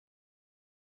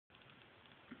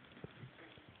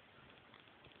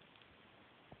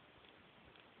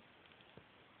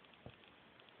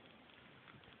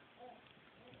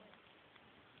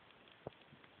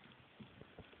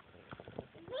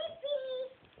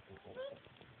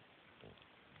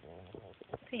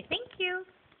Say thank you.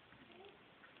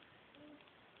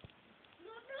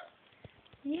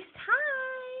 Yes, hi.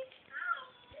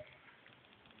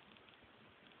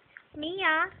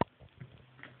 Mia,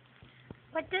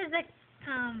 what does a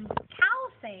cow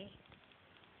say?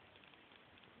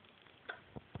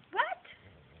 What?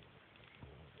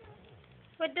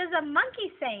 What does a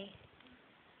monkey say?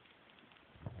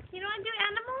 You don't do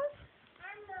animals?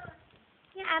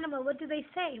 Yeah, animal. What do they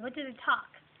say? What do they talk?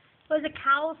 What does a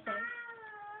cow say?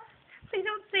 They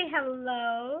don't say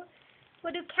hello.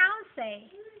 What do cows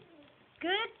say?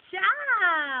 Good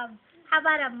job. How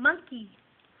about a monkey?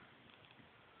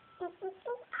 Ooh, ooh,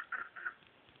 ooh.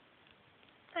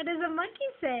 What does a monkey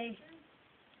say?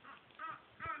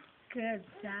 Good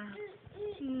job.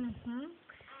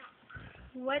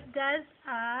 What does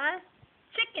a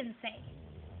chicken say?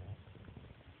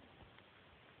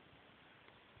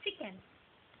 Chicken.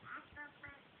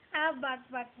 Buck,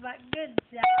 buck, buck. Good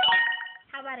job.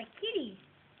 How about a kitty?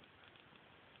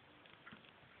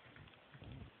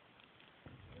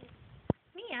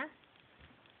 Mia,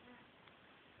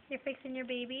 you're fixing your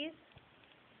babies?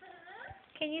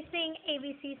 Can you sing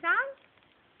ABC song?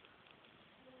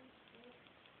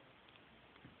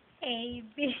 A,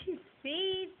 B,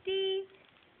 C, D.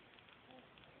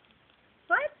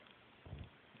 What?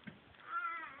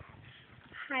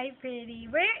 Hi, pretty.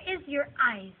 Where is your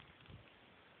eyes?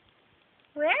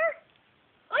 Where?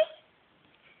 Oi!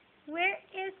 Where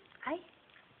is I?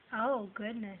 Oh,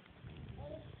 goodness.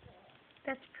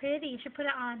 That's pretty. You should put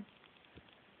it on.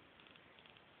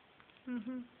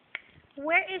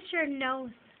 Where is your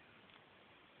nose?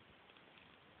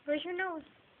 Where's your nose?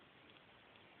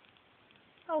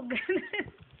 Oh,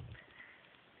 goodness.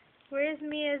 Where's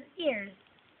Mia's ears?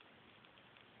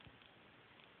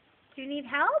 Do you need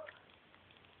help?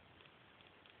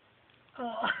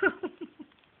 Oh.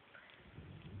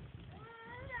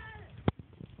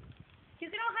 You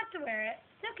don't have to wear it.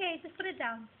 It's okay. Just put it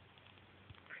down.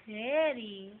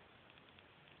 Pretty.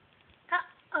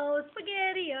 Uh-oh,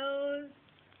 SpaghettiOs.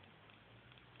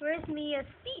 Where's Mia's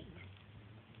feet?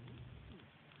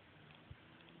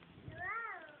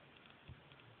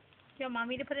 You want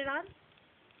Mommy to put it on?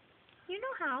 You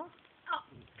know how. Oh.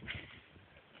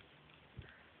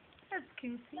 That's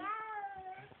goofy.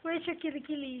 Where's your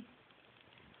killy?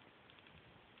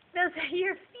 Those are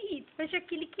your feet. Where's your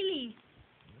killy? Killy.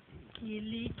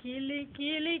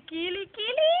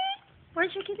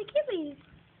 Where's your killy?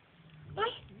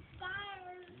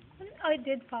 Oh, it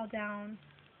did fall down.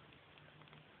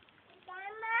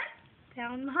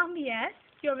 Down, Mom, yes.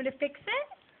 Do you want me to fix it?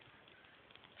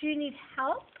 Do you need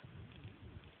help?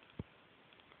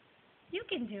 You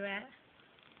can do it.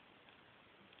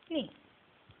 Neat.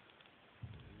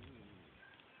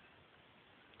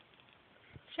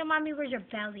 Show Mommy where's your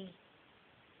belly.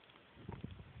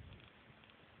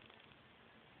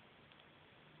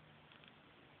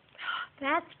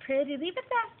 That's pretty. Leave it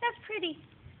there. That's pretty.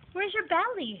 Where's your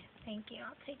belly? Thank you.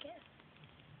 I'll take it.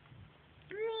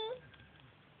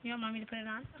 You want Mommy to put it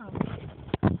on? Oh.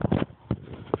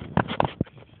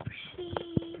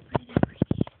 Pretty.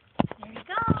 There you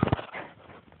go.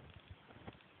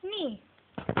 Me.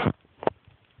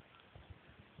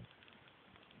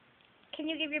 Can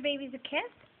you give your babies a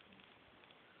kiss?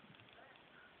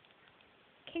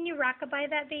 Can you rockabye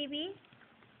that baby?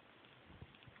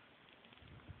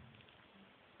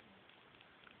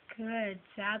 Good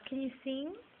job. Can you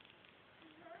sing?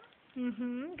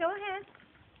 Go ahead.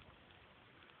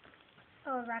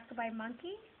 Oh, rockabye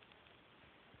monkey?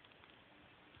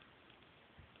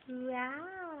 Wow.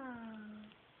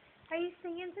 Are you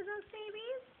singing to those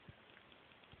babies?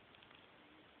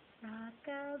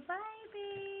 Rockabye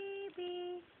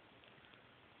baby.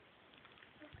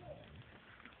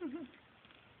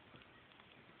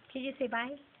 Can you say bye?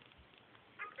 Bye.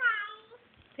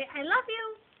 Say I love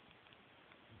you.